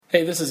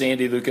Hey, this is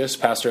Andy Lucas,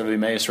 pastor of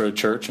Emmaus Road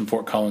Church in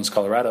Fort Collins,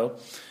 Colorado.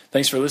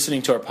 Thanks for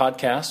listening to our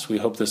podcast. We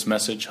hope this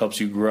message helps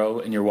you grow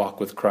in your walk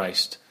with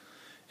Christ.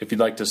 If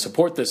you'd like to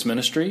support this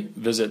ministry,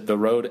 visit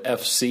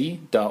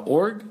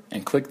theroadfc.org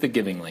and click the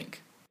giving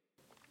link.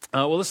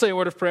 Well, let's say a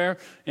word of prayer,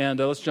 and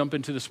let's jump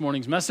into this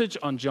morning's message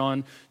on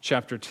John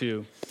chapter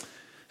 2.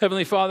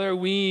 Heavenly Father,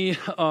 we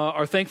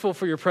are thankful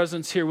for your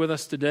presence here with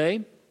us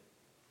today,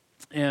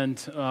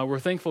 and we're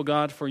thankful,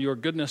 God, for your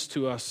goodness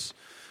to us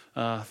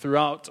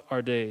throughout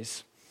our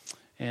days.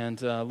 And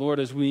Lord,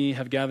 as we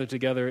have gathered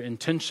together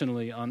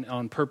intentionally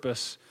on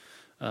purpose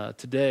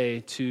today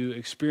to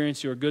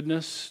experience your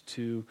goodness,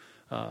 to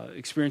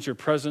experience your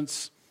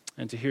presence,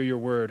 and to hear your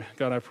word,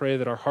 God, I pray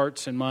that our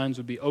hearts and minds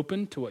would be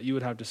open to what you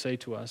would have to say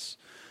to us.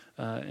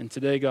 And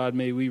today, God,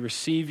 may we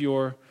receive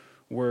your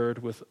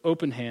word with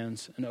open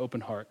hands and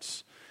open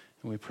hearts.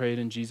 And we pray it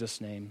in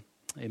Jesus' name.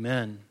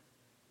 Amen.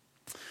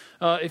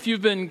 If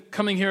you've been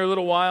coming here a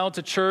little while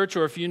to church,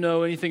 or if you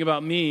know anything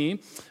about me,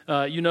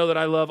 you know that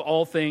I love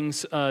all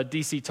things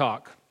DC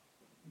Talk.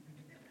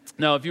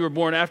 Now, if you were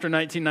born after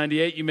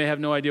 1998, you may have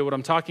no idea what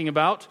I'm talking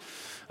about.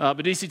 But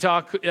DC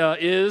Talk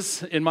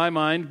is, in my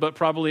mind, but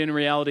probably in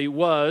reality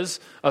was,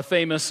 a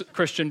famous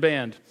Christian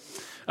band.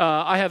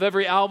 I have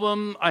every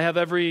album, I have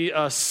every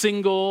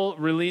single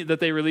that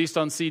they released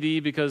on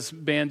CD, because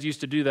bands used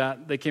to do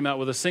that. They came out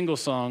with a single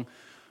song,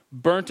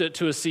 burnt it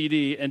to a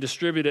CD, and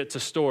distributed it to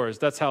stores.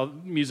 That's how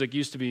music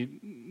used to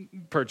be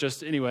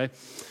purchased anyway.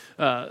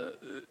 But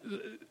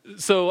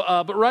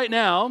right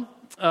now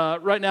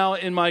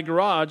in my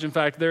garage, in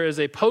fact, there is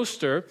a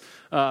poster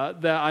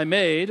that I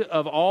made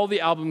of all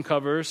the album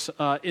covers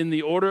in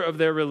the order of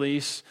their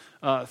release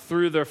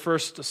through their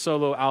first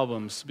solo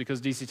albums, because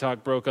DC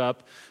Talk broke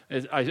up.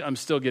 I'm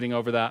still getting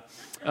over that.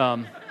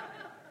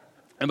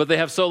 But they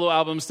have solo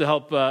albums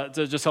to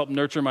just help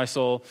nurture my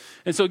soul.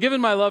 And so given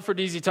my love for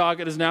DC Talk,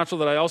 it is natural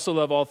that I also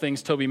love all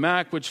things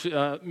TobyMac, which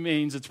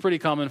means it's pretty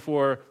common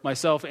for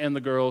myself and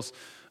the girls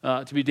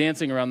to be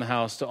dancing around the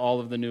house to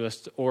all of the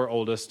newest or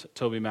oldest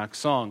TobyMac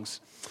songs.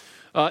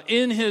 On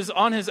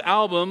his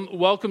album,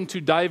 Welcome to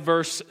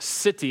Diverse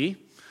City,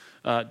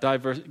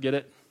 get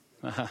it?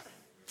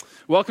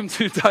 Welcome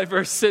to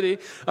Diverse City,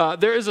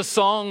 there is a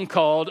song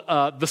called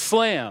The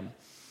Slam.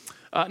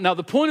 Now,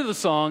 the point of the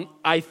song,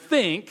 I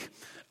think,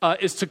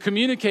 is to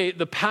communicate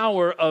the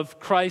power of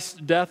Christ's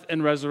death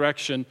and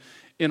resurrection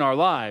in our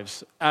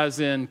lives, as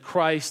in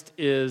Christ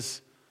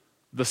is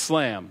the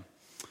slam.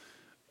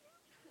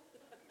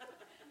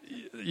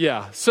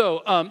 Yeah,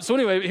 so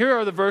anyway, here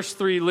are the verse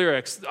 3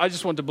 lyrics. I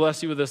just want to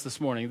bless you with this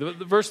morning. The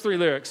verse 3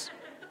 lyrics.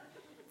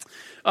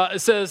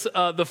 It says,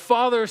 the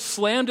father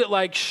slammed it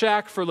like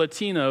Shaq for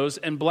Latinos,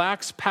 and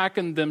blacks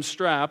packing them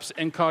straps,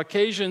 and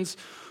Caucasians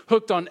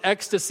hooked on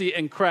ecstasy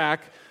and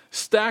crack,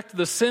 stacked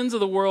the sins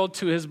of the world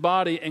to his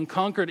body and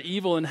conquered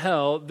evil and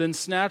hell, then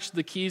snatched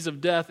the keys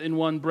of death in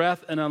one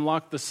breath and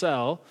unlocked the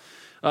cell.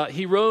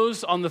 He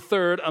rose on the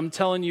third. I'm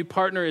telling you,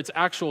 partner, it's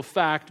actual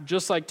fact,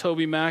 just like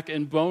TobyMac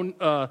and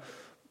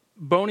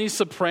Boney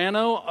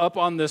Soprano up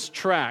on this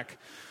track.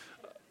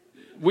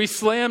 We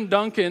slam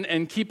Duncan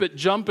and keep it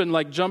jumping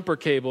like jumper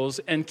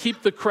cables and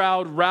keep the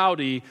crowd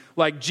rowdy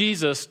like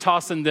Jesus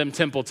tossing them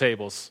temple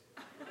tables.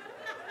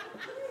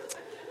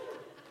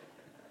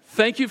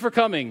 Thank you for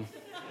coming.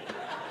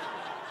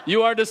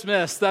 You are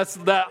dismissed.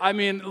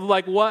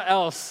 What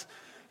else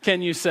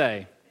can you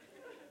say?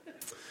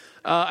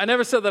 I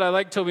never said that I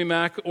like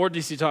TobyMac or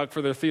DC Talk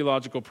for their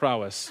theological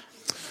prowess.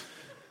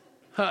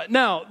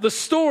 Now, the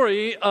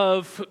story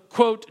of,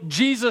 quote,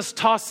 Jesus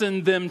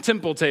tossing them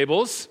temple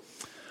tables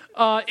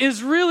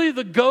is really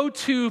the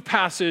go-to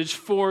passage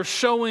for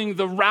showing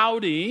the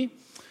rowdy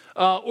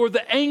or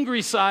the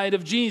angry side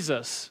of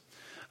Jesus.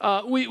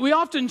 We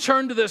often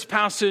turn to this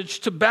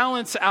passage to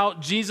balance out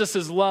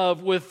Jesus'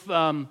 love with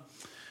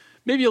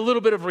maybe a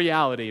little bit of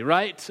reality,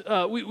 right?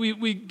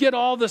 We get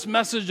all this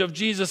message of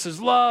Jesus'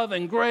 love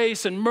and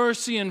grace and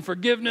mercy and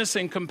forgiveness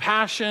and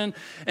compassion,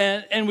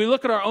 and we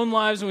look at our own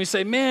lives and we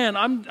say, man,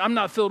 I'm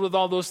not filled with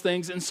all those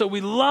things. And so we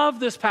love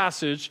this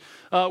passage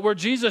where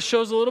Jesus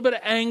shows a little bit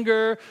of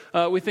anger.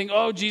 We think,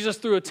 oh, Jesus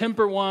threw a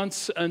temper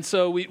once. And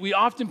so we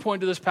often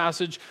point to this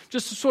passage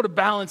just to sort of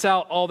balance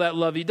out all that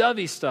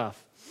lovey-dovey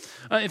stuff.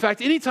 In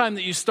fact, anytime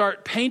that you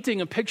start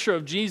painting a picture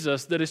of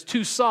Jesus that is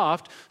too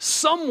soft,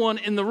 someone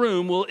in the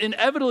room will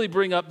inevitably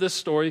bring up this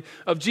story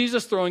of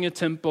Jesus throwing a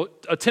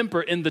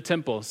temper in the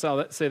temple.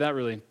 So say that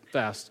really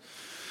fast.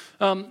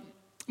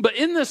 But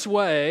in this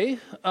way,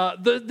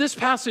 this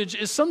passage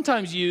is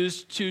sometimes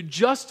used to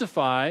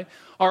justify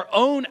our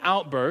own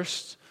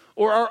outbursts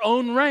or our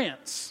own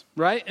rants,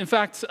 right? In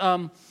fact,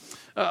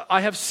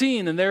 I have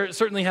seen, and there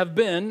certainly have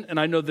been, and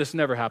I know this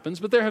never happens,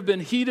 but there have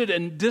been heated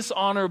and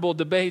dishonorable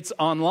debates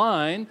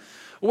online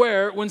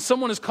where when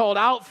someone is called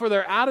out for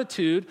their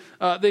attitude,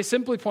 they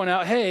simply point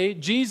out, hey,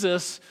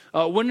 Jesus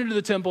went into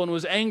the temple and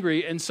was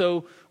angry, and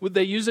so would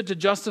they use it to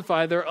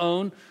justify their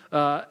own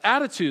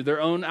attitude,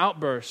 their own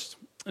outburst.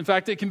 In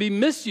fact, it can be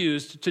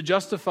misused to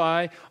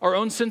justify our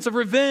own sense of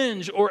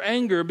revenge or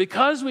anger,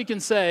 because we can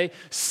say,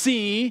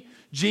 see,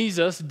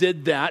 Jesus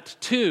did that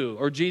too,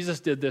 or Jesus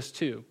did this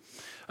too.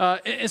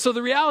 And so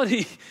the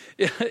reality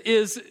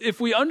is,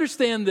 if we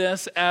understand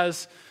this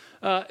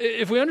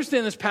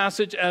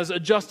passage as a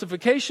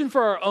justification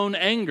for our own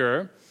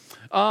anger,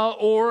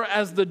 or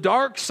as the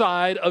dark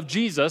side of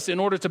Jesus in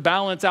order to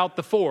balance out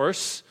the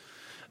force,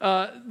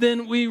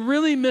 then we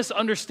really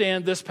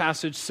misunderstand this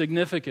passage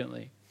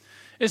significantly.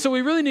 And so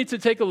we really need to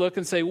take a look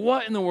and say,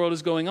 what in the world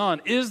is going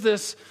on? Is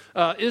this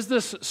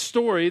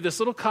story, this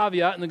little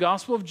caveat in the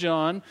Gospel of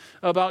John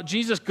about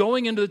Jesus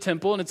going into the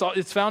temple, and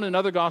it's found in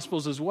other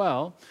Gospels as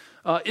well,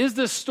 is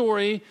this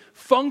story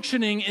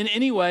functioning in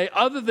any way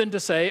other than to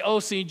say, oh,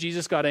 see,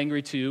 Jesus got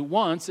angry too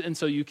once, and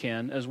so you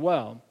can as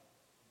well?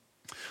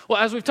 Well,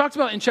 as we've talked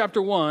about in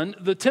chapter 1,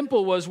 the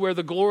temple was where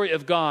the glory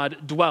of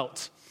God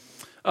dwelt.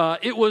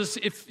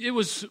 If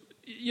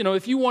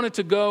you wanted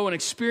to go and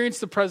experience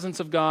the presence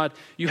of God,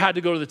 you had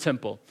to go to the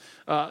temple.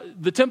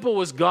 The temple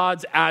was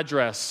God's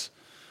address.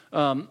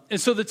 And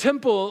so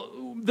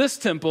this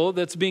temple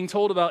that's being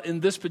told about in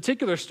this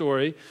particular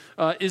story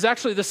is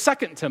actually the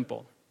second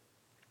temple.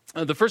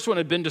 The first one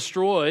had been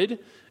destroyed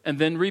and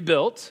then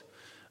rebuilt.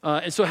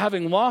 And so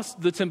having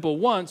lost the temple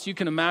once, you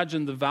can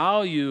imagine the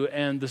value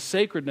and the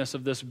sacredness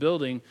of this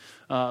building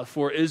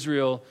for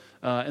Israel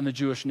and the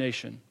Jewish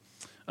nation.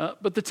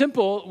 But the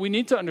temple, we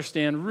need to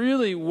understand,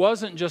 really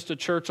wasn't just a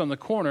church on the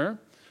corner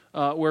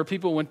where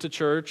people went to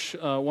church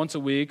once a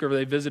week, or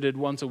they visited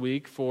once a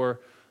week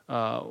for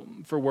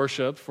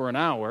worship for an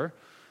hour.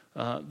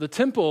 The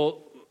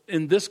temple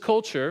in this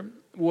culture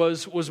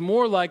was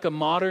more like a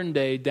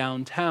modern-day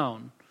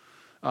downtown.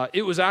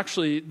 It was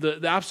actually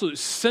the absolute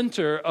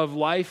center of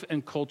life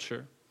and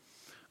culture.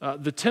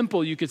 The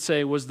temple, you could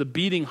say, was the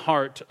beating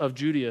heart of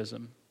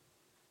Judaism.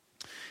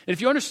 And if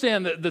you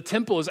understand that the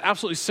temple is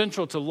absolutely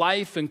central to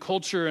life and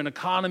culture and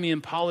economy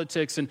and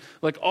politics, and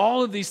like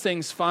all of these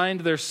things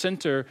find their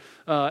center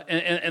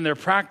and their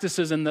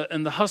practices and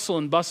the hustle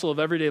and bustle of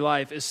everyday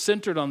life is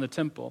centered on the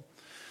temple,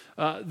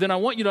 then I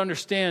want you to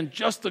understand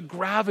just the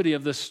gravity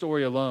of this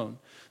story alone.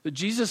 That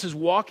Jesus is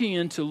walking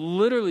into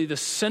literally the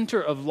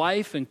center of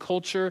life and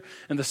culture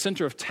and the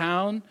center of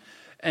town,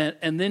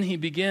 and then he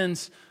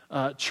begins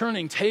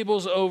churning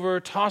tables over,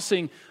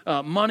 tossing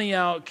money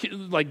out,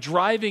 like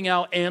driving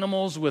out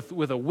animals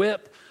with a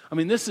whip. I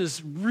mean, this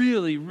is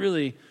really,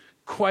 really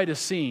quite a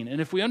scene.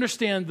 And if we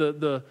understand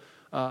the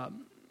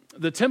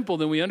temple,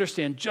 then we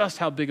understand just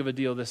how big of a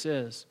deal this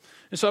is.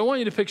 And so I want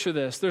you to picture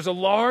this. There's a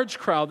large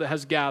crowd that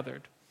has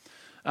gathered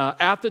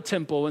at the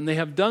temple, and they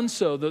have done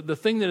so. The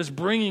thing that is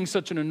bringing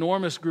such an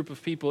enormous group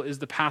of people is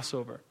the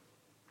Passover.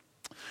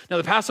 Now,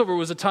 the Passover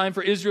was a time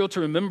for Israel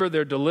to remember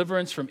their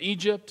deliverance from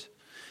Egypt.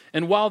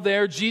 And while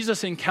there,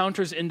 Jesus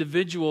encounters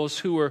individuals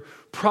who were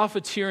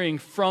profiteering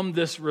from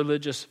this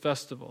religious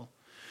festival.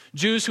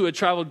 Jews who had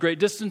traveled great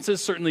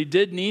distances certainly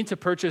did need to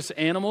purchase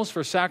animals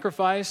for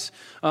sacrifice,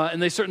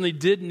 and they certainly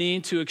did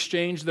need to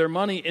exchange their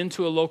money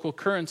into a local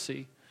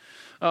currency.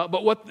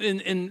 But what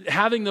in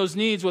having those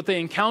needs, what they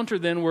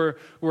encountered then were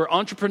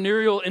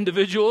entrepreneurial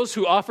individuals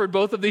who offered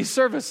both of these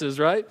services,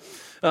 right?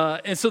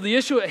 And so the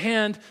issue at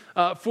hand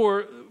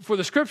for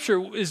the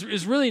scripture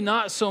is really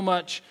not so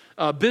much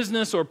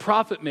business or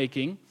profit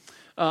making,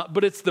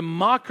 but it's the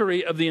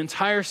mockery of the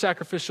entire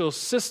sacrificial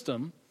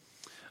system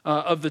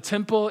of the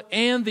temple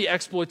and the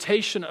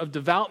exploitation of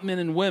devout men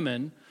and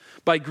women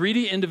by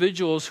greedy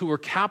individuals who were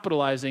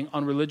capitalizing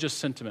on religious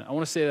sentiment. I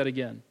want to say that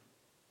again.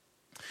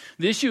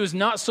 The issue is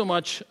not so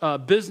much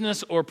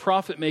business or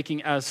profit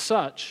making as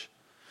such,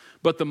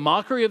 but the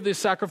mockery of the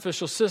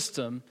sacrificial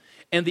system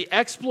and the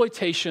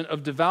exploitation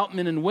of devout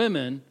men and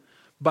women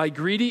by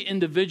greedy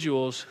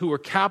individuals who were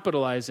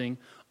capitalizing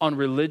on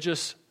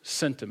religious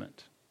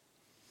sentiment.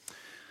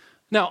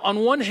 Now, on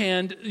one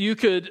hand, you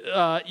could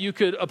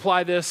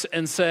apply this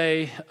and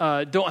say,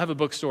 don't have a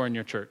bookstore in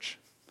your church.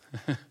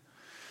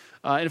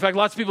 In fact,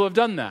 lots of people have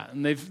done that,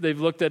 and they've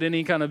looked at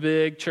any kind of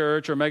big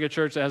church or mega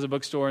church that has a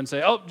bookstore and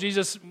say, oh,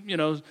 Jesus,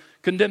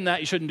 condemned that,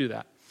 you shouldn't do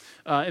that.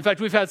 In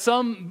fact, we've had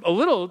a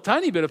little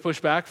tiny bit of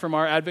pushback from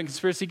our Advent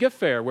Conspiracy Gift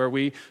Fair, where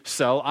we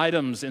sell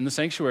items in the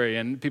sanctuary,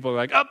 and people are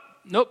like, oh,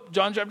 nope,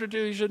 John chapter 2,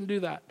 you shouldn't do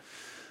that.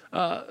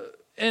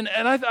 And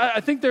I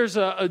think there's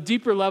a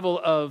deeper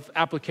level of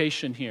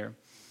application here.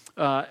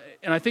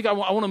 And I think I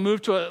want to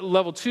move to a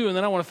level 2, and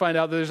then I want to find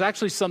out that there's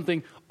actually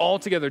something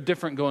altogether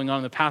different going on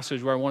in the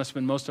passage where I want to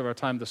spend most of our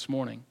time this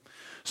morning.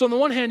 So on the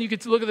one hand, you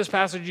could look at this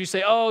passage, you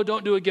say, oh,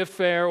 don't do a gift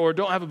fair, or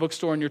don't have a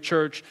bookstore in your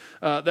church.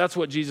 That's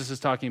what Jesus is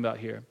talking about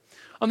here.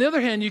 On the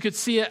other hand, you could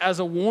see it as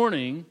a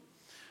warning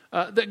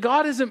that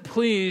God isn't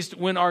pleased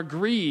when our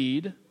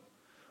greed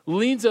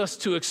leads us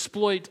to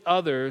exploit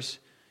others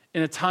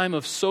in a time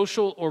of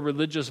social or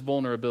religious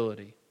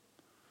vulnerability.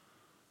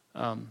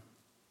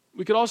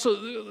 We could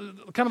also,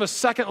 kind of a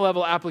second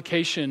level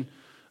application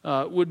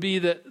would be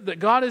that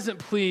God isn't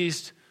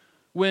pleased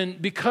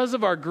when, because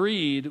of our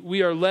greed,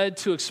 we are led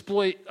to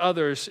exploit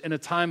others in a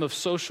time of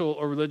social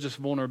or religious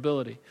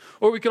vulnerability.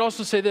 Or we could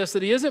also say this,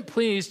 that he isn't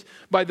pleased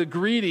by the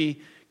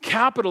greedy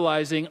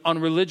capitalizing on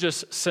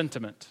religious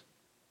sentiment.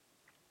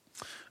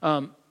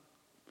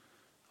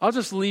 I'll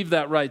just leave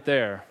that right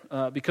there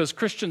because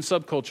Christian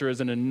subculture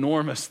is an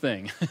enormous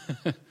thing.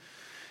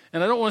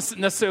 And I don't want to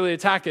necessarily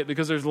attack it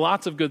because there's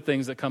lots of good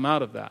things that come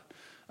out of that.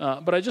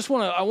 But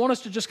I want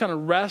us to just kind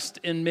of rest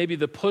in maybe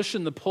the push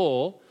and the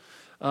pull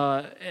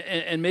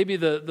and maybe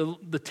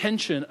the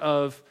tension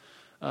of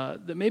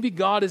that maybe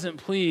God isn't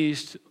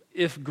pleased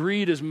if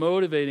greed is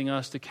motivating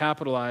us to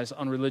capitalize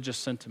on religious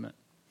sentiment.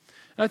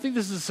 And I think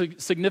this is a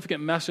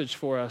significant message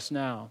for us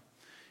now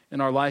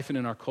in our life and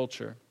in our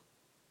culture.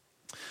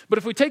 But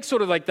if we take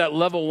sort of like that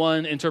level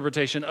 1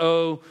 interpretation,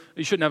 you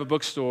shouldn't have a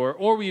bookstore,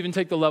 or we even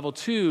take the level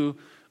 2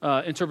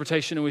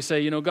 interpretation and we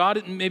say,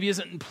 God maybe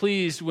isn't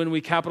pleased when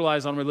we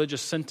capitalize on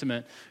religious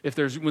sentiment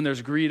when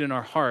there's greed in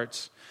our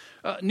hearts.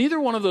 Neither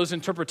one of those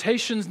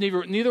interpretations,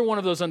 neither one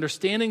of those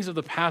understandings of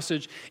the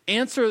passage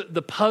answer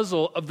the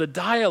puzzle of the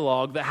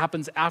dialogue that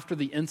happens after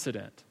the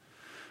incident.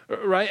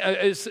 Right?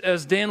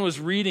 As Dan was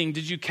reading,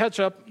 did you catch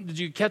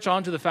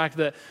on to the fact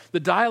that the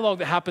dialogue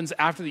that happens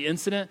after the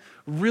incident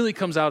really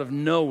comes out of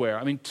nowhere?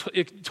 I mean,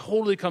 it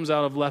totally comes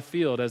out of left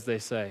field, as they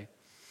say.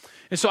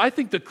 And so I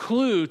think the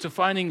clue to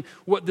finding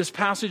what this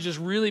passage is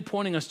really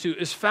pointing us to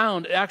is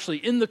found actually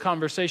in the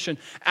conversation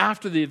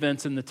after the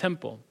events in the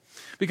temple.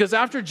 Because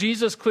after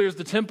Jesus clears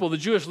the temple, the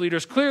Jewish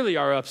leaders clearly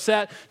are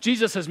upset.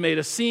 Jesus has made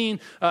a scene.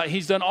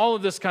 He's done all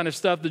of this kind of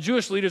stuff. The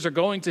Jewish leaders are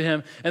going to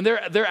him, and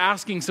they're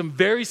asking some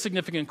very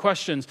significant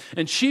questions.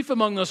 And chief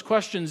among those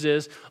questions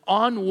is,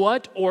 on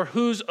what or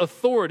whose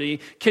authority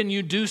can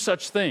you do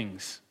such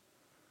things?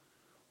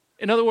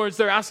 In other words,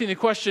 they're asking the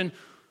question,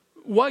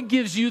 what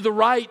gives you the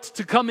right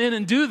to come in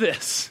and do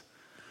this?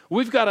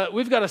 We've got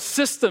a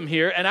system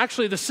here, and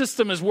actually the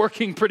system is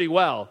working pretty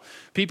well.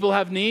 People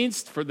have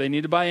needs. They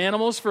need to buy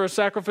animals for a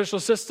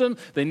sacrificial system.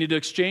 They need to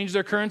exchange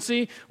their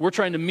currency. We're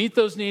trying to meet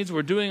those needs.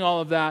 We're doing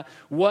all of that.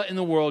 What in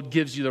the world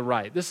gives you the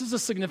right? This is a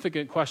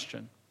significant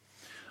question.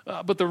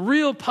 But the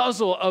real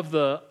puzzle of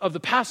the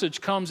passage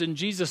comes in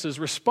Jesus'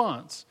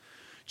 response.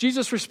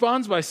 Jesus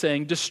responds by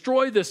saying,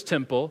 destroy this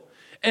temple,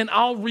 and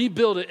I'll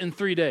rebuild it in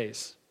 3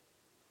 days.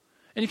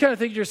 And you kind of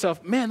think to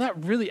yourself, man,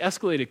 that really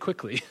escalated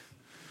quickly.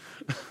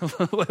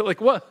 Like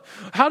what?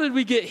 How did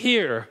we get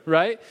here,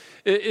 right?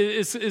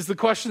 Is the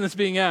question that's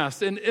being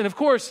asked. And of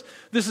course,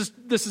 this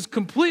is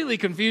completely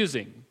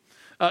confusing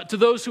to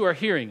those who are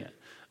hearing it.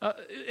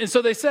 And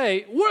so they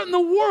say, what in the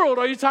world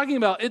are you talking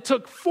about? It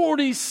took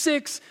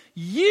 46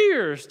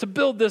 years to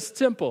build this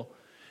temple.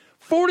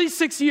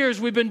 46 years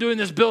we've been doing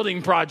this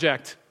building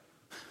project.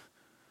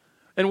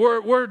 And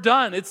we're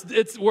done.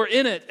 We're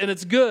in it and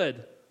it's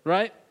good,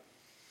 right?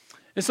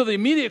 And so the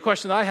immediate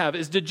question that I have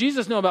is, did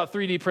Jesus know about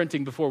 3D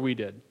printing before we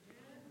did?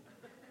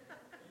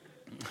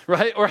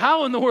 Right? Or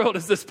how in the world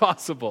is this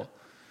possible?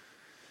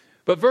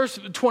 But verse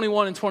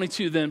 21 and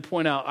 22 then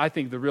point out, I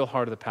think, the real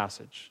heart of the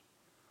passage.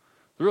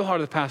 The real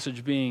heart of the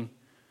passage being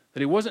that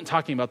he wasn't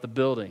talking about the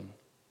building,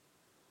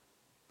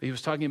 but he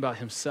was talking about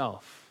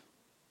himself.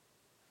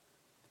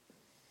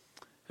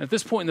 And at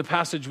this point in the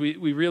passage,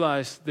 we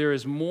realize there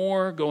is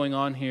more going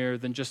on here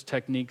than just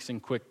techniques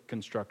and quick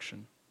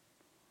construction.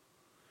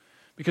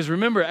 Because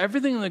remember,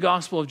 everything in the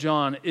Gospel of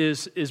John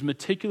is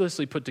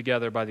meticulously put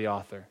together by the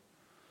author.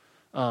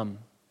 And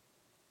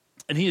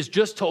he has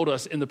just told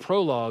us in the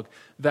prologue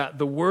that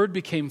the Word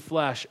became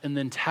flesh and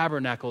then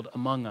tabernacled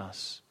among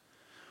us,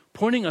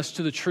 pointing us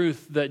to the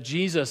truth that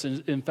Jesus,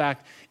 in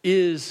fact,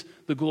 is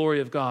the glory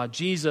of God.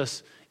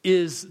 Jesus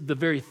is the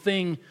very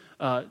thing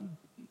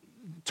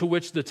to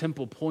which the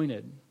temple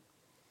pointed.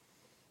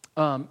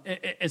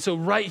 And so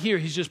right here,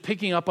 he's just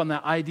picking up on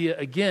that idea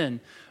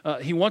again.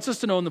 He wants us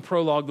to know in the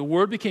prologue, the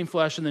Word became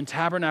flesh and then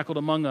tabernacled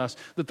among us,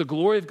 that the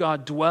glory of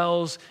God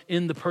dwells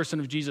in the person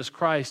of Jesus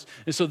Christ.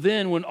 And so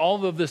then when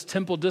all of this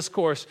temple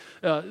discourse,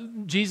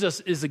 Jesus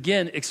is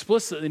again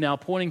explicitly now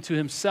pointing to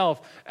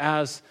himself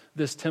as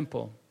this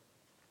temple.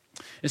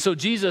 And so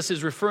Jesus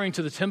is referring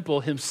to the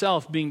temple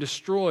himself being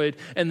destroyed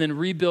and then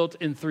rebuilt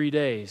in 3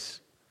 days.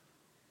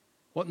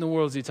 What in the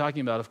world is he talking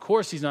about? Of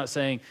course, he's not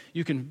saying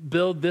you can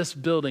build this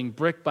building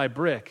brick by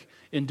brick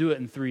and do it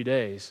in 3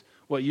 days,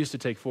 what used to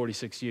take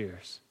 46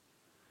 years.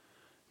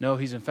 No,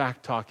 he's in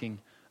fact talking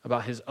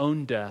about his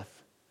own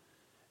death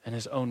and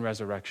his own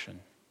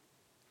resurrection.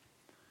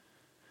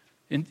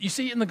 And you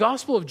see, in the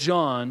Gospel of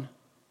John,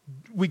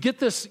 we get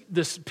this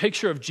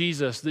picture of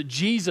Jesus, that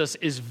Jesus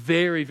is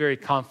very, very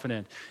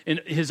confident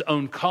in his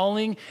own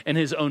calling and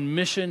his own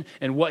mission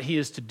and what he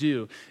is to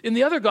do. In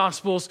the other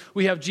Gospels,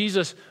 we have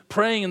Jesus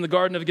praying in the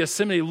Garden of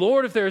Gethsemane,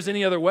 Lord, if there is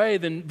any other way,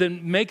 then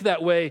make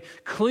that way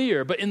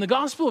clear. But in the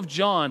Gospel of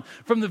John,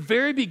 from the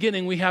very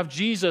beginning, we have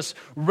Jesus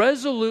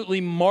resolutely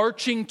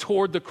marching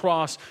toward the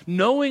cross,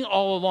 knowing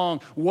all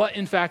along what,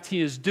 in fact, he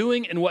is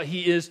doing and what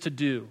he is to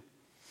do.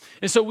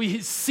 And so we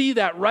see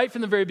that right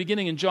from the very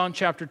beginning in John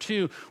chapter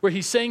 2, where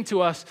he's saying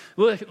to us,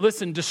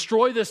 listen,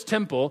 destroy this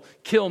temple,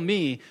 kill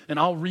me, and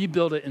I'll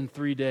rebuild it in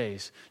 3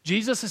 days.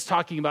 Jesus is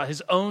talking about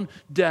his own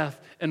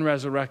death and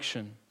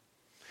resurrection.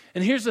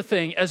 And here's the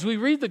thing, as we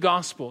read the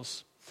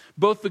Gospels,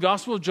 both the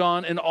Gospel of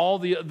John and all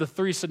the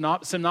three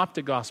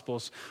synoptic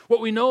Gospels,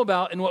 what we know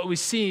about and what we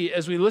see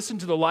as we listen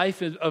to the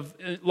life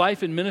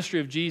and ministry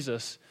of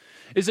Jesus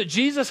is that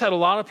Jesus had a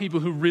lot of people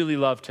who really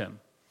loved him.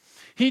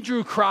 He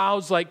drew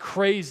crowds like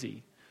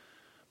crazy,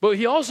 but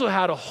he also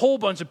had a whole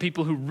bunch of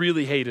people who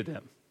really hated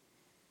him.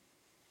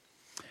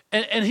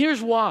 And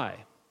here's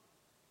why.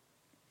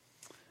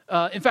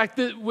 In fact,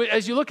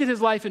 as you look at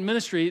his life and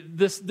ministry,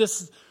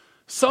 this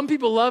some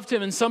people loved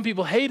him and some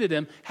people hated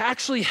him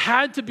actually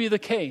had to be the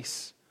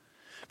case.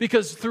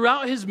 Because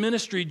throughout his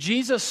ministry,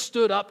 Jesus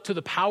stood up to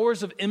the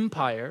powers of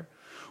empire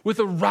with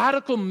a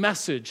radical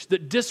message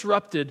that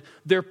disrupted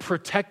their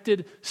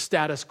protected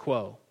status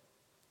quo.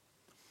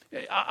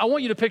 I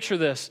want you to picture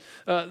this.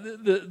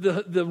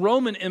 The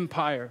Roman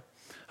Empire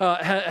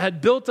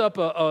had built up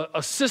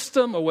a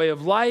system, a way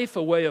of life,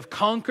 a way of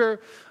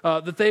conquer,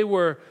 that they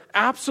were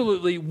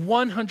absolutely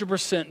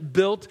 100%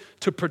 built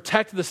to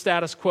protect the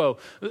status quo.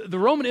 The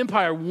Roman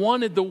Empire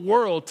wanted the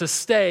world to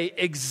stay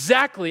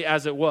exactly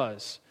as it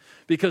was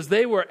because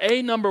they were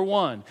number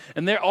one,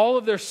 and all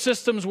of their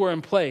systems were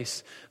in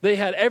place. They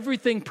had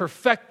everything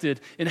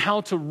perfected in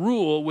how to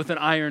rule with an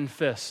iron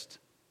fist.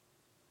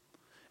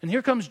 And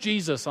here comes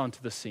Jesus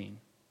onto the scene.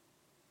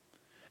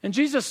 And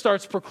Jesus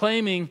starts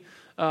proclaiming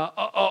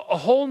a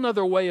whole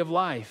nother way of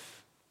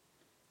life,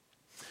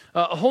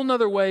 a whole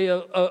nother way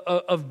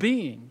of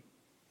being.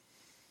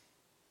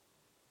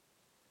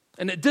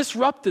 And it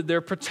disrupted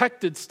their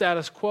protected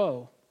status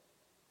quo.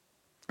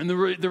 And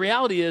the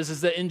reality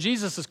is that in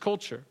Jesus'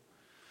 culture,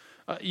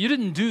 you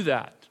didn't do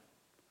that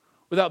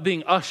without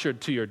being ushered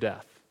to your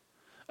death.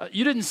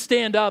 You didn't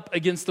stand up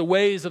against the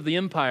ways of the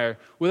empire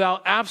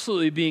without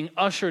absolutely being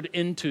ushered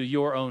into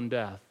your own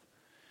death.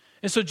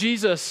 And so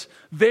Jesus,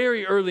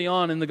 very early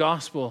on in the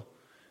gospel,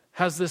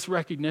 has this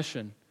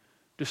recognition: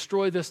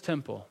 destroy this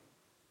temple,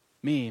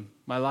 me,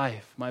 my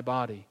life, my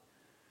body,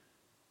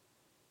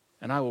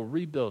 and I will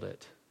rebuild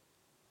it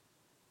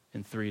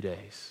in 3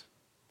 days.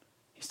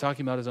 He's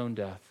talking about his own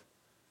death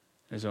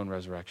and his own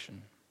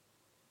resurrection.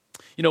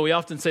 You know, we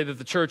often say that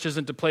the church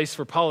isn't a place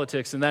for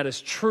politics, and that is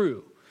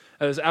true.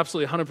 That is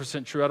absolutely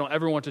 100% true. I don't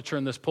ever want to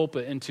turn this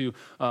pulpit into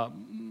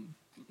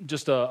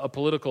just a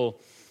political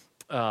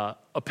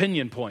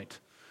opinion point.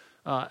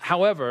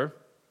 However,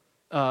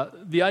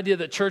 the idea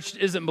that church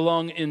isn't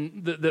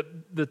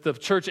that the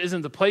church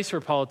isn't the place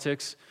for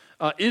politics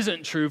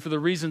isn't true for the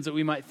reasons that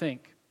we might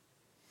think.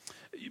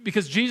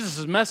 Because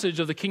Jesus'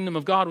 message of the kingdom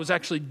of God was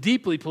actually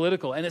deeply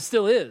political, and it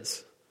still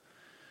is.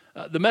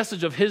 The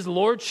message of his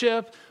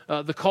lordship,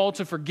 the call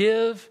to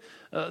forgive,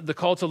 the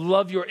call to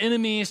love your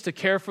enemies, to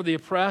care for the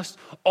oppressed,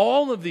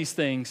 all of these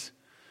things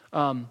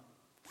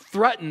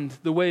threatened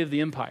the way of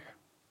the empire.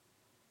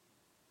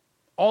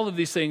 All of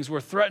these things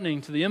were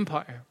threatening to the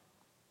empire.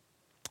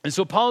 And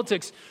so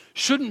politics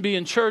shouldn't be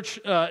in church,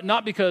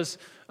 not because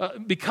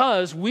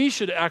we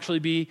should actually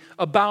be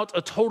about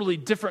a totally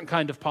different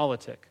kind of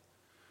politic.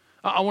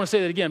 I want to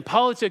say that again.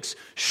 Politics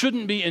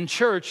shouldn't be in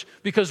church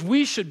because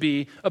we should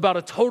be about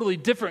a totally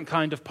different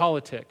kind of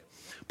politic.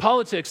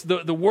 Politics,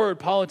 the word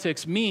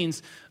politics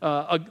means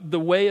the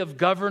way of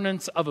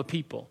governance of a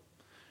people.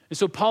 And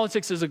so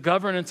politics is a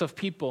governance of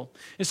people.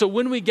 And so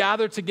when we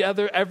gather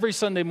together every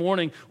Sunday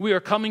morning, we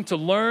are coming to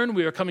learn,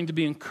 we are coming to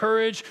be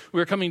encouraged,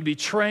 we are coming to be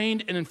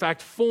trained and in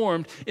fact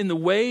formed in the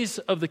ways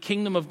of the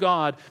kingdom of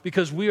God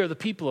because we are the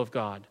people of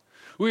God.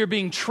 We are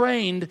being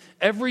trained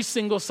every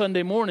single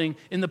Sunday morning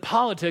in the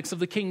politics of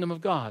the kingdom of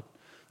God.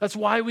 That's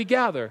why we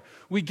gather.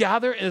 We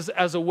gather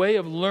as a way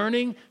of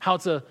learning how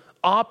to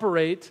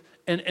operate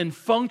and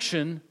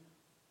function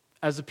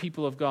as a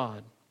people of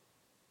God.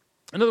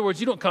 In other words,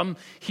 you don't come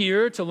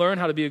here to learn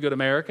how to be a good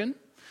American.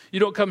 You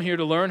don't come here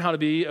to learn how to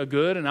be a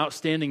good and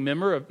outstanding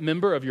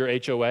member of your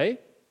HOA.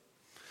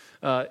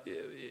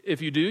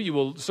 If you do, you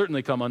will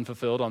certainly come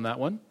unfulfilled on that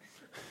one.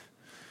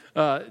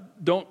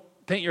 Don't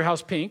paint your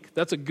house pink.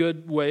 That's a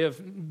good way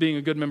of being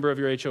a good member of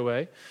your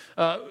HOA.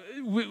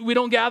 We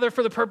don't gather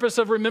for the purpose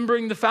of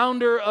remembering the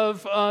founder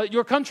of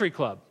your country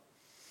club.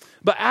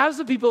 But as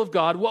the people of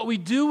God, what we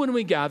do when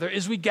we gather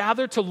is we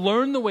gather to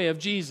learn the way of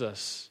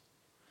Jesus.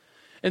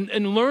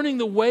 And learning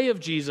the way of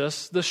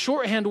Jesus, the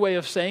shorthand way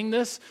of saying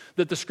this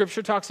that the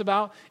scripture talks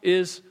about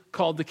is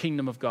called the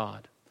kingdom of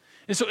God.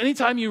 And so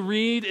anytime you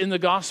read in the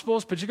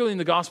Gospels, particularly in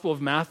the Gospel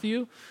of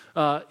Matthew,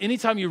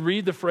 anytime you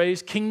read the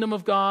phrase kingdom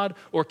of God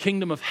or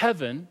kingdom of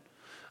heaven,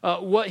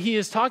 what he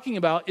is talking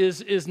about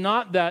is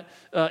not that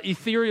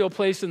ethereal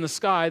place in the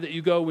sky that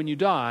you go when you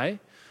die,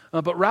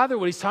 but rather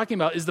what he's talking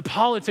about is the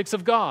politics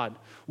of God,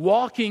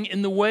 walking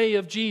in the way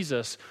of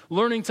Jesus,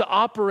 learning to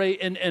operate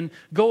and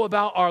go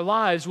about our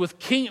lives with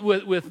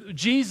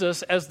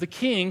Jesus as the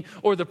king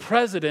or the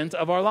president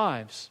of our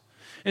lives.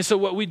 And so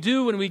what we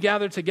do when we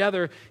gather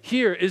together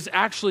here is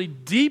actually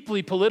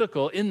deeply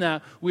political in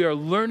that we are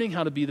learning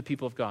how to be the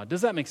people of God.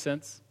 Does that make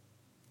sense?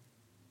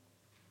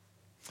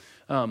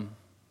 Now,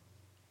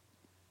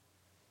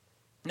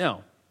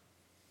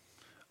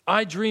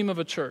 I dream of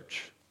a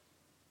church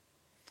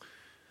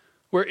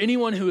where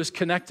anyone who is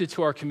connected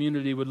to our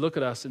community would look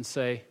at us and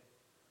say,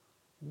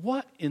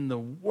 what in the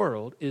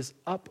world is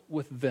up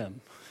with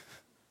them?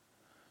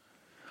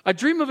 I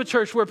dream of a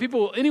church where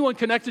anyone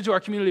connected to our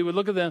community would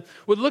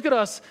look at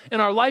us in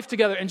our life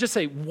together and just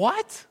say,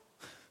 what?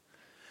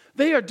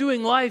 They are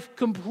doing life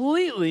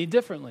completely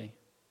differently.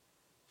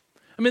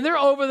 I mean, they're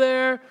over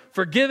there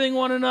forgiving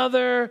one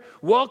another,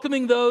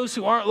 welcoming those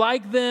who aren't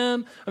like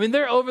them. I mean,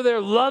 they're over there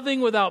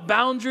loving without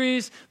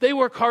boundaries. They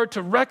work hard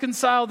to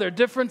reconcile their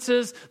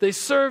differences. They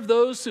serve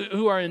those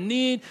who are in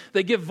need.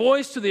 They give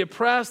voice to the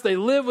oppressed. They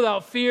live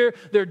without fear.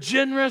 They're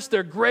generous.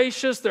 They're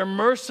gracious. They're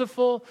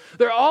merciful.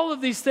 They're all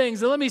of these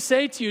things. And let me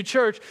say to you,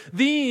 church,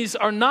 these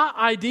are not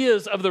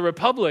ideas of the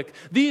republic.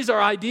 These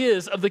are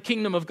ideas of the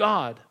kingdom of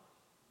God.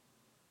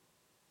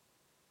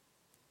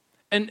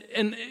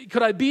 And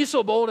could I be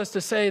so bold as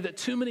to say that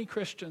too many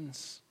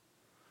Christians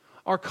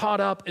are caught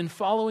up in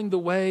following the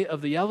way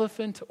of the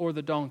elephant or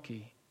the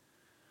donkey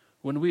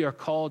when we are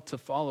called to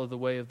follow the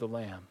way of the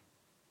Lamb?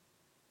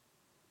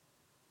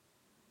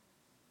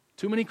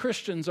 Too many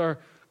Christians are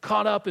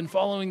caught up in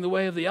following the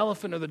way of the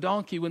elephant or the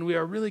donkey when we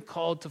are really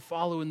called to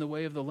follow in the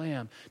way of the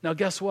Lamb. Now,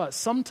 guess what?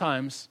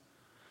 Sometimes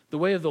the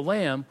way of the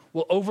Lamb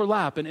will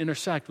overlap and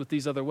intersect with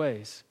these other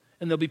ways,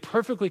 and they'll be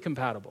perfectly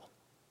compatible.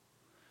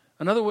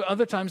 And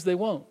other times they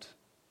won't.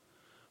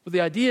 But the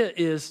idea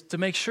is to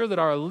make sure that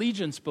our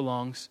allegiance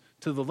belongs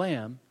to the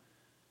Lamb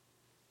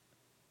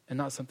and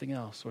not something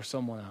else or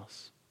someone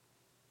else.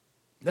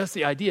 That's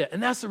the idea.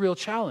 And that's the real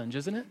challenge,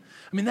 isn't it?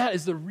 I mean, that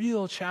is the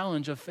real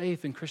challenge of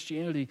faith in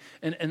Christianity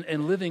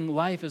and living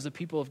life as a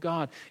people of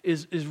God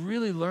is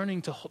really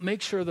learning to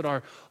make sure that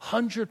our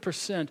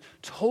 100%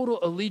 total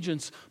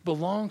allegiance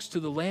belongs to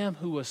the Lamb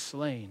who was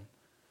slain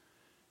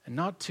and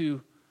not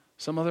to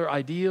some other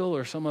ideal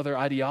or some other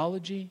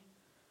ideology,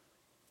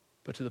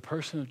 but to the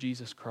person of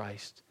Jesus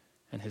Christ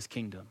and his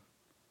kingdom.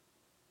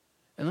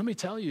 And let me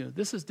tell you,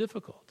 this is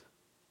difficult.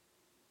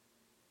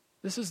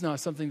 This is not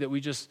something that we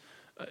just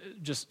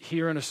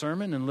hear in a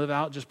sermon and live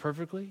out just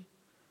perfectly.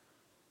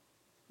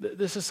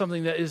 This is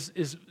something that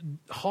is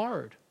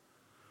hard,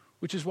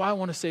 which is why I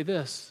want to say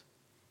this.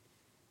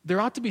 There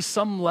ought to be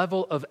some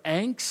level of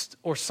angst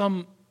or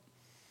some,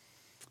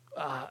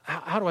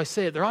 how do I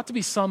say it? There ought to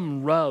be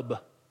some rub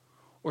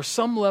or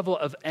some level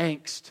of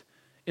angst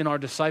in our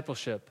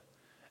discipleship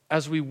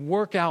as we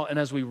work out and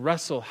as we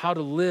wrestle how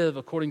to live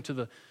according to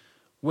the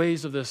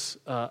ways of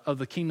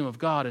the kingdom of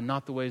God and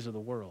not the ways of the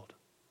world.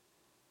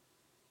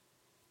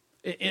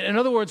 In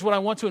other words, what I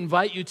want to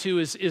invite you to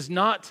is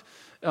not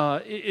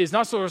sort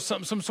of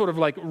some sort of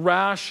like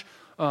rash,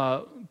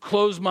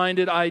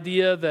 closed-minded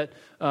idea that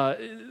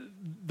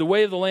the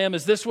way of the Lamb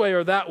is this way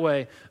or that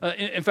way.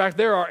 In fact,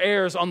 there are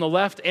errors on the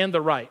left and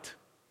the right.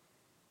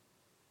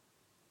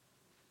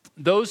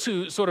 Those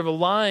who sort of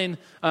align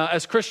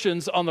as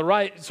Christians on the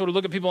right sort of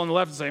look at people on the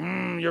left and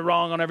say, you're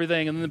wrong on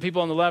everything. And then the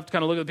people on the left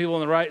kind of look at the people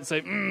on the right and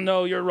say,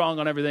 no, you're wrong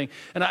on everything.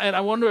 And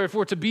I wonder if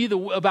we're to be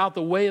about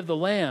the way of the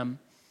Lamb,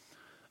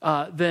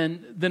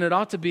 then it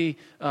ought to be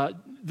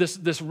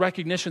this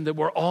recognition that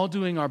we're all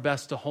doing our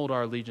best to hold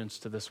our allegiance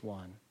to this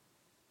one.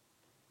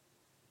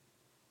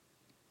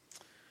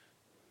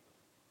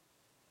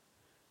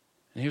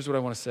 And here's what I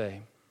want to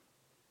say.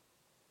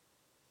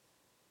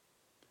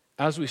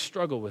 As we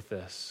struggle with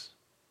this,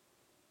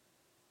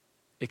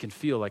 it can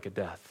feel like a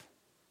death.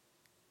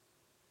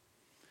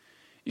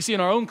 You see, in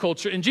our own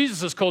culture, in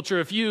Jesus' culture,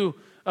 if you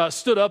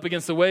stood up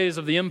against the ways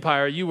of the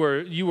empire, you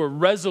were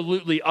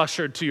resolutely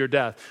ushered to your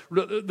death.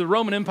 The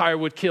Roman Empire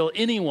would kill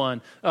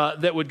anyone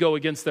that would go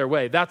against their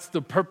way. That's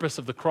the purpose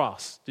of the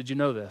cross. Did you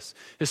know this?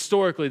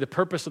 Historically, the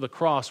purpose of the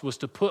cross was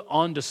to put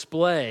on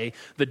display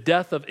the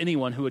death of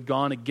anyone who had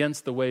gone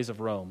against the ways of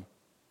Rome.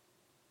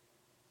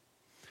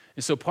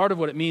 And so part of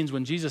what it means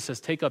when Jesus says,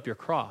 take up your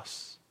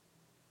cross,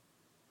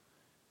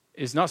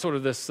 is not sort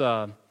of this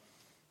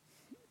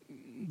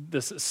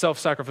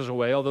self-sacrificial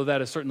way, although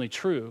that is certainly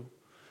true.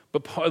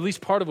 But at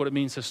least part of what it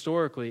means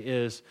historically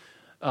is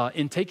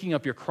in taking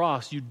up your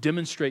cross, you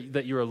demonstrate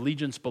that your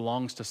allegiance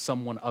belongs to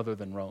someone other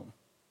than Rome.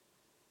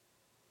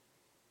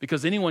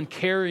 Because anyone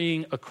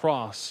carrying a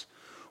cross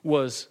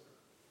was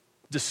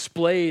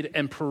displayed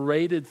and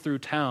paraded through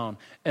town.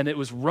 And it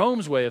was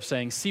Rome's way of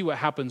saying, see what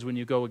happens when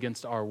you go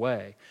against our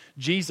way.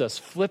 Jesus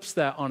flips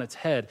that on its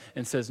head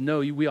and says, no,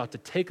 we ought to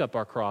take up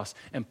our cross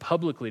and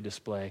publicly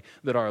display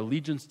that our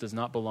allegiance does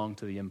not belong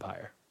to the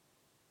empire.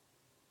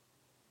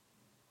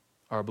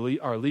 Our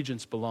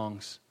allegiance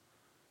belongs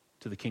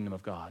to the kingdom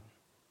of God.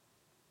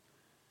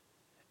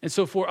 And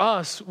so for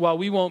us, while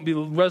we won't be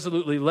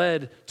resolutely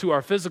led to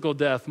our physical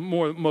death,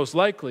 most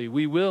likely,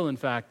 we will, in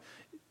fact,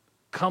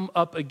 come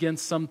up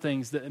against some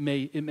things that it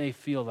may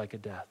feel like a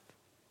death.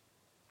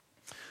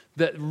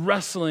 That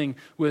wrestling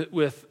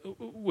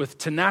with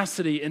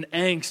tenacity and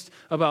angst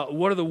about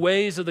what are the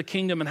ways of the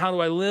kingdom and how do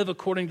I live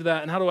according to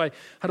that and how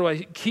do I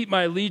keep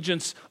my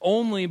allegiance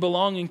only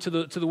belonging to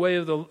the way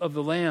of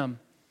the Lamb.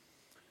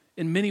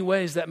 In many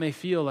ways that may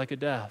feel like a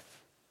death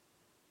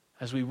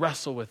as we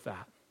wrestle with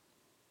that.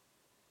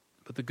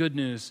 But the good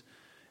news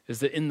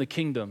is that in the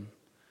kingdom,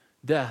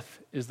 death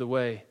is the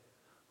way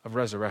of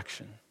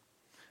resurrection.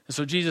 And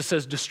so Jesus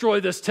says, destroy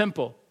this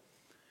temple,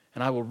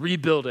 and I will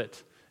rebuild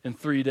it in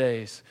 3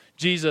 days.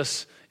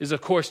 Jesus is, of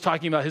course,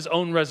 talking about his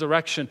own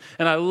resurrection.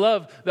 And I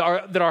love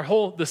that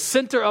the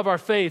center of our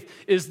faith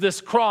is this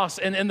cross,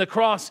 and the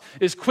cross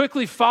is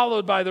quickly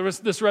followed by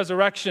this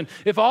resurrection.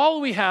 If all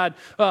we had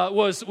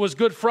was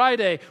Good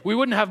Friday, we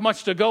wouldn't have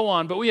much to go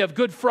on. But we have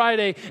Good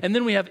Friday, and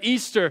then we have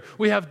Easter,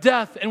 we have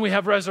death, and we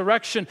have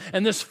resurrection.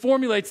 And this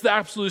formulates the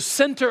absolute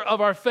center of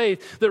our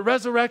faith, that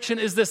resurrection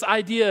is this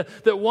idea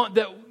that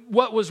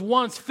what was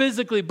once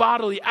physically,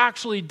 bodily,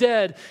 actually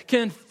dead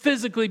can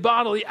physically,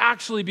 bodily,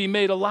 actually be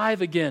made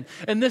alive again.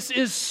 And this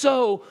is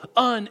so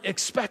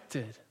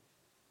unexpected.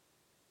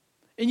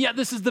 And yet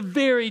this is the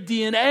very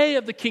DNA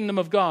of the kingdom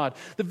of God.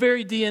 The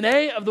very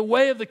DNA of the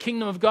way of the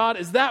kingdom of God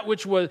is that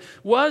which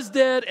was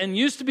dead and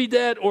used to be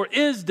dead or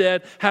is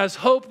dead, has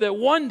hope that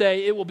one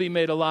day it will be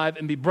made alive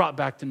and be brought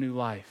back to new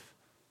life.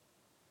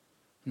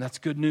 And that's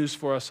good news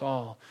for us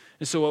all.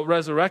 And so what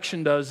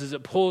resurrection does is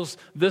it pulls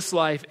this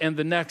life and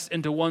the next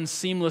into one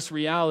seamless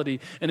reality,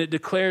 and it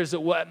declares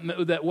that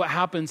what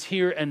happens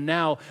here and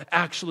now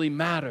actually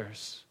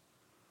matters.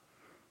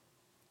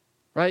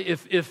 Right?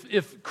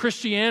 If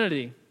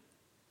Christianity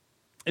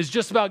is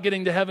just about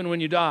getting to heaven when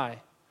you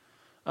die,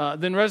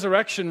 then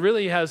resurrection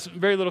really has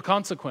very little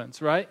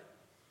consequence, right?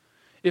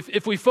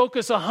 If we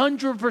focus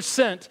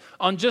 100%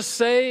 on just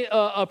say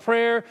a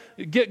prayer,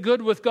 get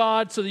good with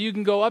God so that you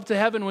can go up to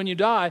heaven when you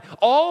die,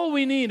 all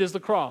we need is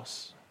the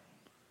cross.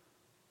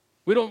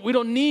 We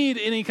don't need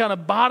any kind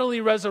of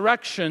bodily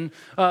resurrection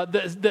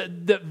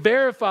that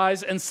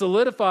verifies and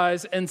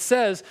solidifies and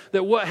says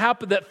that what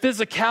happened, that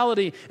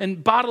physicality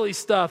and bodily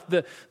stuff,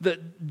 the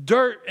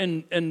dirt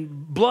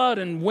and blood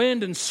and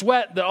wind and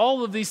sweat, that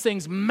all of these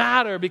things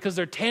matter because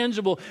they're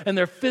tangible and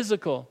they're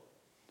physical.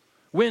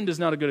 Wind is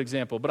not a good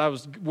example, but I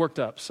was worked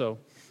up, so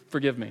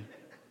forgive me.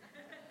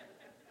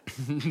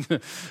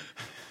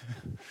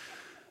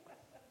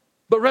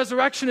 But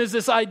resurrection is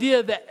this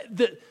idea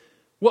that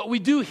what we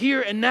do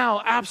here and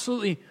now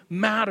absolutely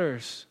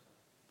matters.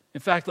 In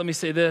fact, let me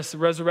say this. The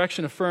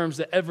resurrection affirms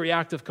that every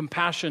act of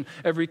compassion,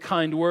 every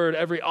kind word,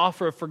 every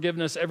offer of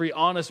forgiveness, every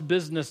honest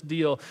business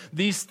deal,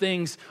 these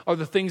things are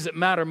the things that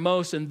matter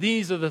most, and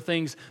these are the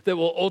things that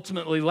will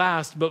ultimately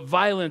last. But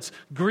violence,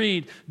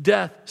 greed,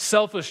 death,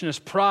 selfishness,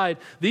 pride,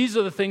 these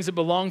are the things that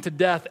belong to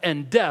death,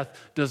 and death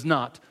does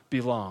not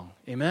belong.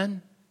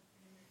 Amen?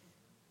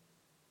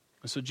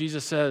 And so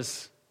Jesus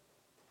says,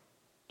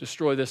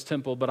 destroy this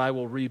temple, but I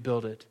will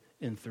rebuild it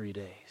in 3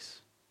 days.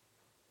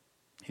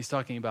 He's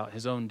talking about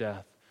his own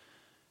death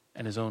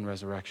and his own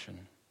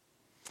resurrection.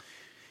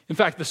 In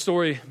fact,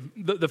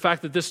 the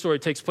fact that this story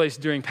takes place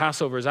during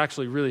Passover is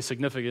actually really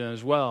significant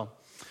as well.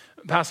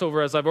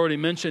 Passover, as I've already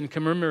mentioned,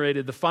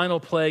 commemorated the final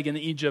plague in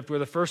Egypt where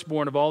the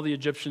firstborn of all the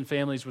Egyptian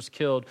families was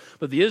killed,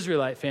 but the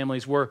Israelite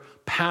families were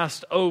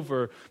passed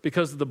over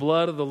because the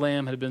blood of the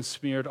lamb had been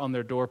smeared on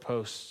their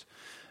doorposts.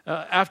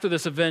 After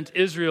this event,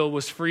 Israel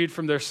was freed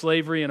from their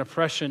slavery and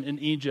oppression in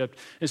Egypt.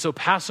 And so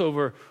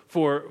Passover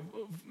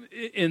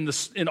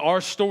in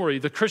our story,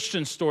 the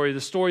Christian story,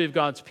 the story of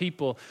God's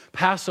people,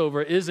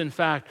 Passover is in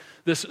fact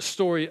this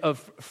story of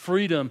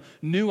freedom,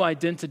 new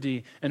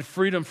identity, and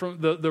freedom from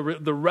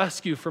the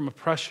rescue from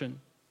oppression.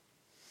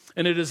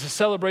 And it is a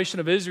celebration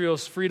of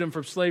Israel's freedom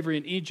from slavery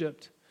in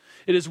Egypt.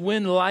 It is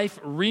when life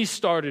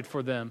restarted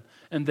for them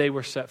and they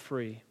were set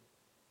free.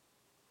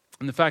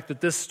 And the fact that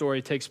this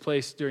story takes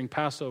place during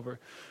Passover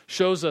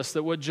shows us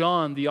that what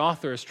John, the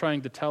author, is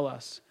trying to tell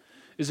us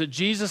is that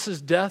Jesus'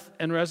 death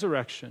and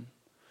resurrection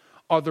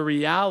are the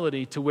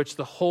reality to which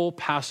the whole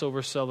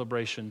Passover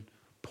celebration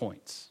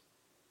points.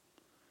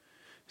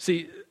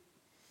 See,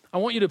 I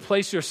want you to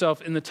place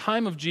yourself in the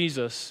time of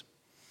Jesus.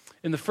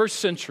 In the first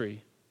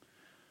century,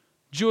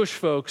 Jewish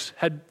folks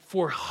had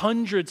for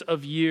hundreds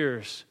of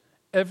years,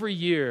 every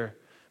year,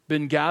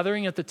 been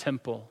gathering at the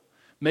temple,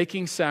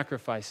 making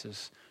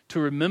sacrifices to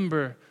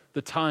remember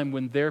the time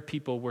when their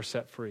people were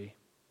set free.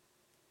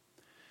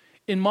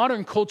 In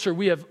modern culture,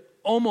 we have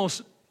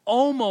almost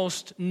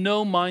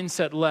no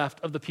mindset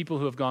left of the people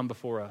who have gone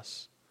before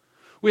us.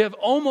 We have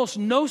almost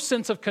no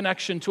sense of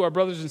connection to our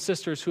brothers and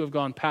sisters who have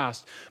gone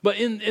past. But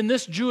in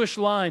this Jewish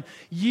line,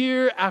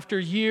 year after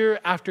year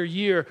after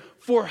year,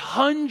 for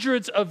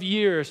hundreds of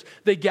years,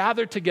 they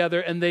gathered together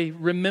and they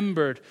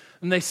remembered.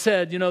 And they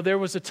said, there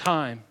was a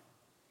time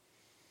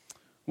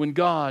when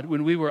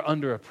we were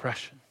under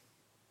oppression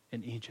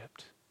in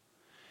Egypt.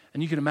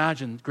 And you can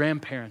imagine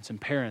grandparents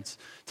and parents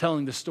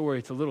telling the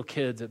story to little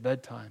kids at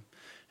bedtime.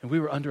 And we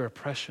were under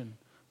oppression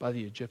by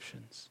the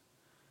Egyptians.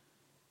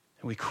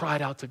 And we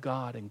cried out to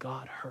God, and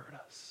God heard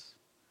us.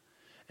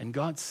 And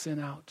God sent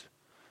out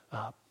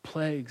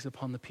plagues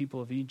upon the people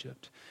of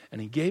Egypt.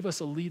 And he gave us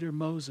a leader,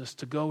 Moses,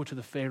 to go to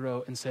the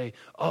Pharaoh and say,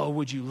 "Oh,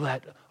 would you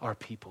let our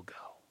people go?"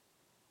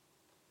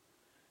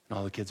 And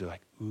all the kids are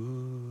like,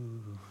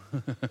 "Ooh."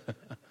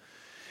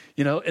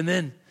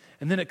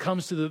 And then it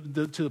comes to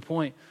the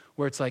point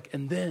where it's like,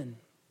 and then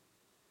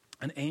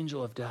an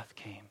angel of death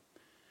came.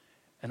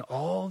 And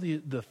all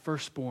the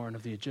firstborn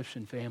of the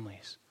Egyptian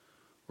families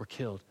were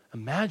killed.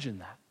 Imagine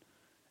that.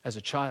 as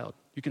a child.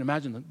 You can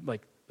imagine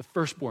the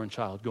firstborn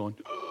child going,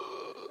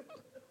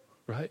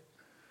 right?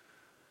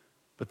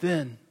 But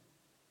then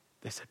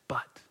they said,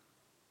 but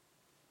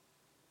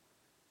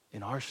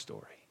in our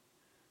story,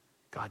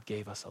 God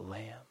gave us a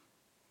lamb.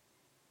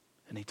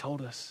 And he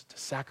told us to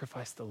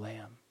sacrifice the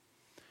lamb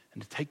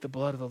and to take the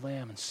blood of the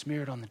lamb and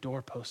smear it on the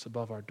doorposts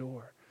above our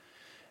door.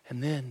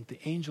 And then the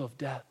angel of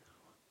death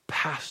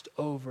passed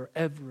over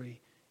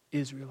every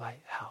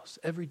Israelite house,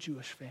 every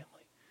Jewish family.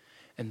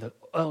 And the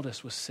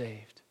eldest was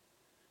saved.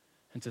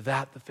 And to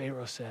that the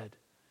Pharaoh said,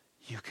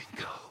 you can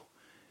go.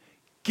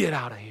 Get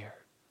out of here.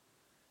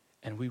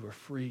 And we were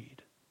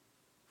freed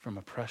from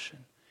oppression.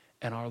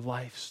 And our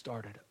life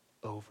started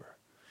over.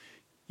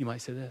 You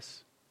might say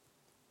this.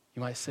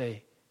 You might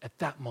say, at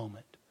that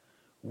moment,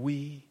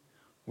 we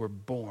were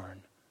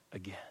born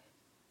again.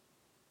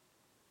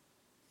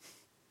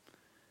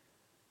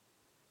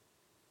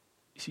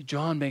 You see,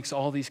 John makes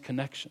all these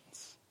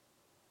connections.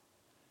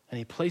 And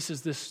he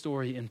places this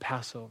story in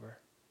Passover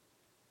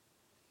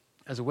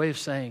as a way of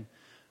saying,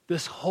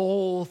 this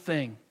whole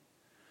thing,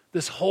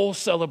 this whole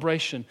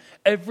celebration,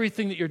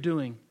 everything that you're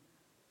doing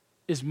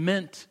is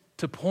meant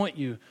to point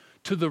you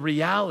to the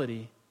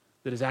reality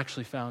that is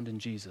actually found in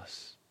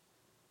Jesus.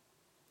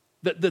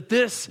 That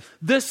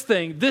this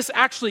thing, this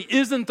actually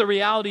isn't the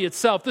reality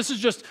itself. This is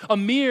just a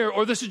mirror,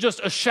 or this is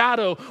just a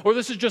shadow, or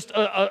this is just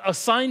a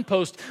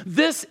signpost.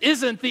 This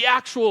isn't the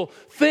actual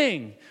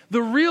thing.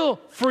 The real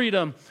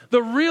freedom,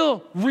 the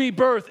real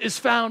rebirth is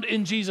found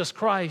in Jesus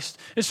Christ.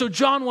 And so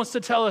John wants to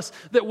tell us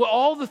that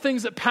all the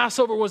things that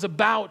Passover was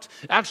about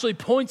actually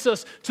points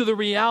us to the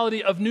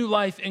reality of new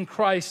life in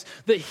Christ,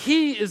 that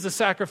he is the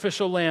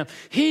sacrificial lamb.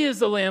 He is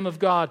the Lamb of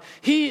God.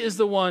 He is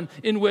the one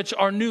in which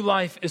our new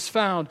life is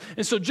found.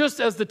 And so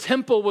just as the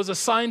temple was a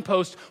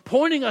signpost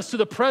pointing us to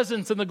the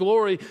presence and the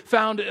glory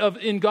found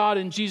in God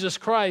in Jesus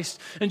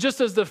Christ, and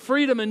just as the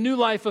freedom and new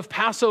life of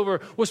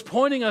Passover was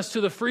pointing us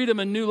to the freedom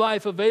and new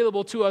life available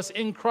to us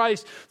in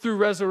Christ through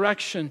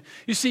resurrection.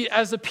 You see,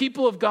 as the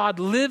people of God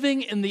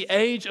living in the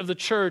age of the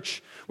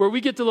church, where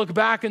we get to look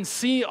back and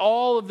see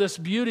all of this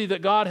beauty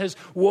that God has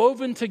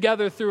woven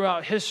together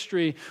throughout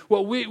history,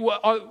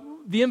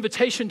 the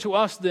invitation to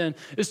us then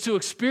is to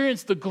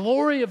experience the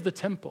glory of the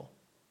temple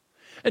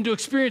and to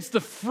experience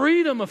the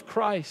freedom of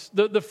Christ,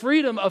 the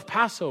freedom of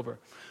Passover,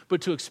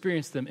 but to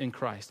experience them in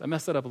Christ. I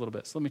messed that up a little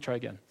bit, so let me try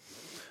again.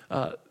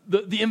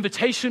 The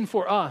invitation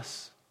for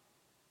us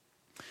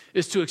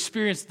is to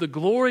experience the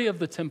glory of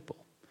the temple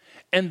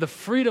and the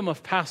freedom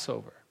of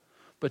Passover,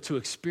 but to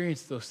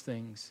experience those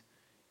things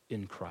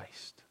in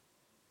Christ.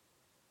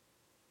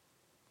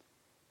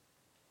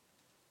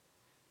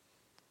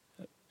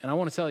 And I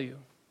want to tell you,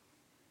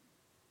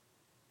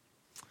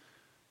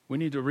 we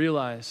need to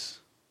realize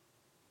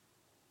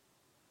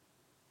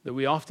that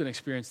we often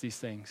experience these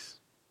things.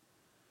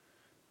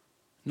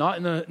 Not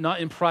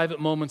in private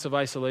moments of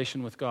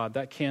isolation with God.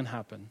 That can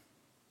happen.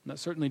 And that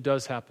certainly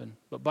does happen.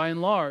 But by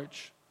and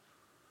large,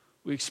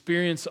 we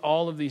experience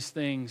all of these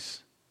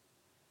things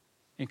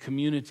in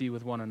community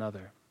with one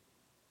another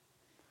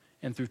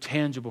and through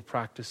tangible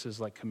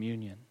practices like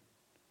communion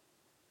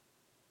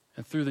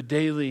and through the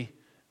daily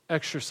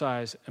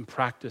exercise and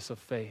practice of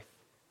faith.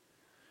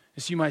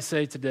 As you might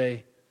say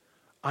today,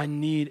 I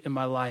need in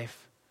my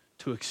life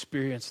to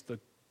experience the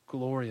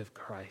glory of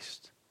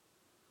Christ.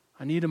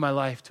 I need in my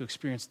life to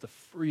experience the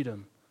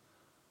freedom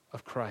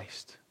of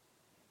Christ.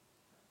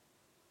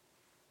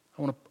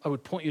 I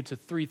would point you to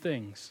three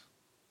things.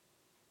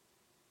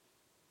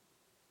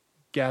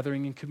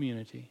 Gathering in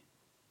community,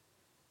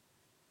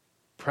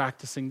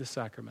 practicing the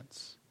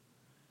sacraments,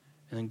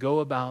 and then go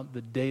about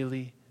the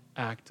daily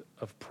act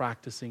of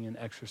practicing and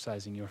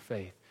exercising your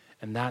faith.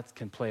 And that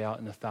can play out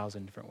in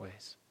 1,000 different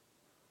ways.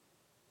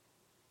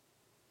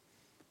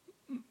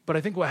 But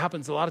I think what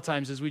happens a lot of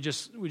times is we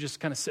just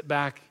kind of sit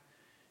back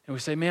and we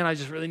say, man, I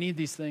just really need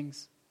these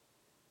things.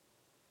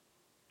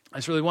 I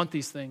just really want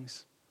these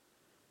things.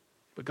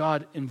 But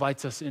God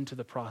invites us into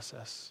the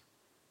process.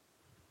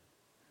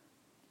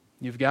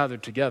 You've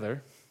gathered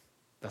together.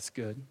 That's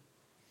good.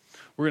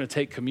 We're going to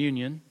take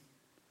communion.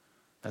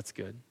 That's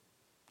good.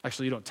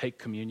 Actually, you don't take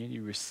communion.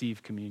 You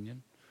receive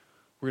communion.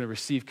 We're going to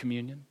receive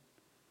communion.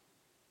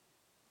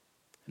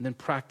 And then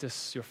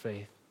practice your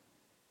faith.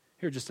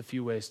 Here are just a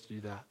few ways to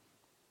do that.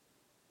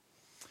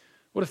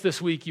 What if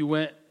this week you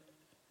went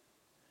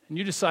and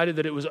you decided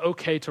that it was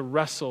okay to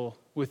wrestle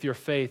with your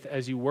faith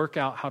as you work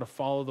out how to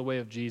follow the way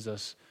of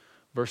Jesus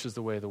versus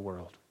the way of the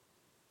world?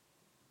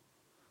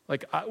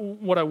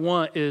 What I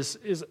want is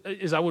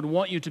I would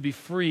want you to be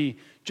free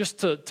just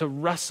to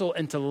wrestle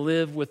and to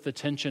live with the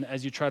tension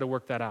as you try to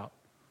work that out.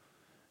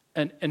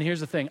 And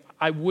here's the thing,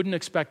 I wouldn't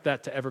expect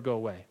that to ever go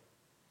away.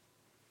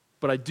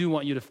 But I do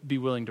want you to be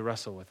willing to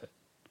wrestle with it.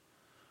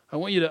 I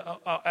want you to,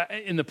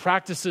 in the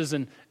practices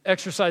and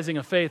exercising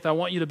of faith, I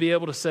want you to be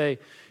able to say,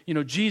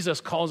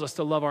 Jesus calls us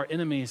to love our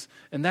enemies,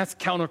 and that's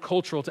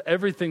countercultural to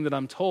everything that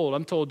I'm told.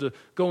 I'm told to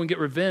go and get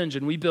revenge,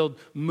 and we build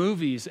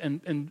movies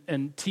and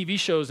TV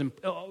shows and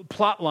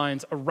plot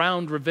lines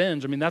around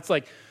revenge. I mean, that's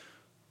like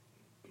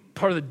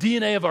part of the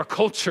DNA of our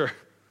culture.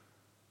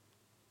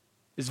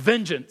 is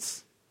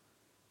vengeance.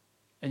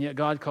 And yet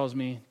God calls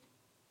me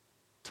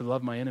to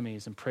love my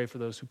enemies and pray for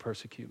those who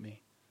persecute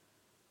me.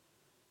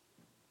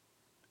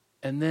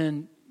 And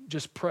then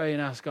just pray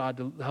and ask God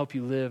to help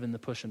you live in the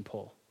push and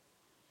pull.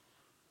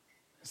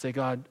 And say,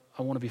 God,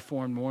 I want to be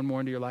formed more and more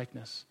into your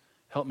likeness.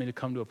 Help me to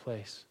come to a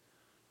place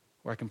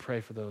where I can pray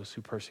for those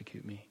who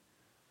persecute me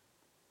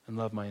and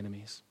love my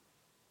enemies.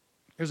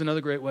 Here's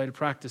another great way to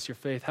practice your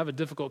faith. Have a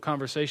difficult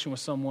conversation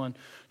with someone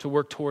to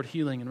work toward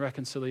healing and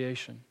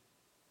reconciliation.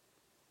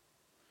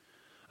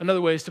 Another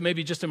way is to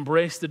maybe just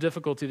embrace the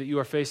difficulty that you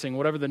are facing,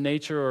 whatever the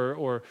nature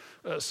or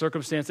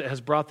circumstance that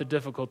has brought the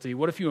difficulty.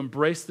 What if you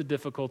embrace the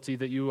difficulty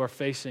that you are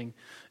facing?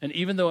 And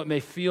even though it may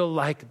feel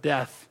like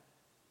death,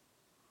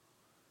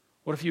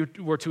 what if you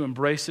were to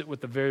embrace it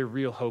with the very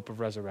real hope of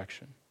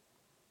resurrection?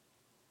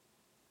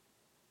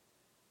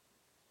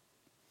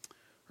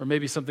 Or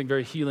maybe something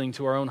very healing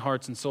to our own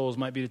hearts and souls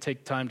might be to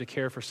take time to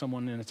care for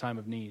someone in a time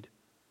of need.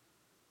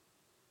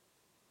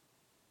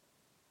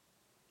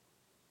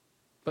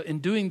 But in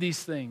doing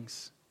these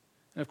things,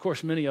 and of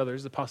course many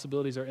others, the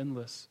possibilities are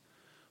endless,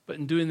 but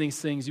in doing these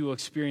things you will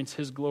experience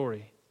His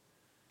glory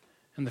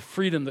and the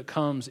freedom that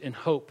comes in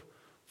hope,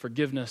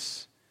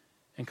 forgiveness,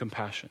 and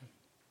compassion.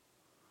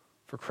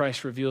 For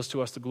Christ reveals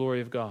to us the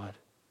glory of God.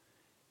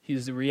 He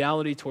is the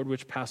reality toward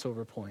which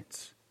Passover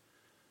points.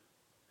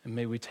 And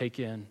may we take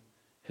in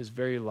His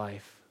very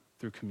life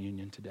through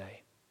communion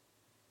today.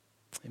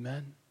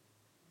 Amen.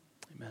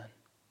 Amen.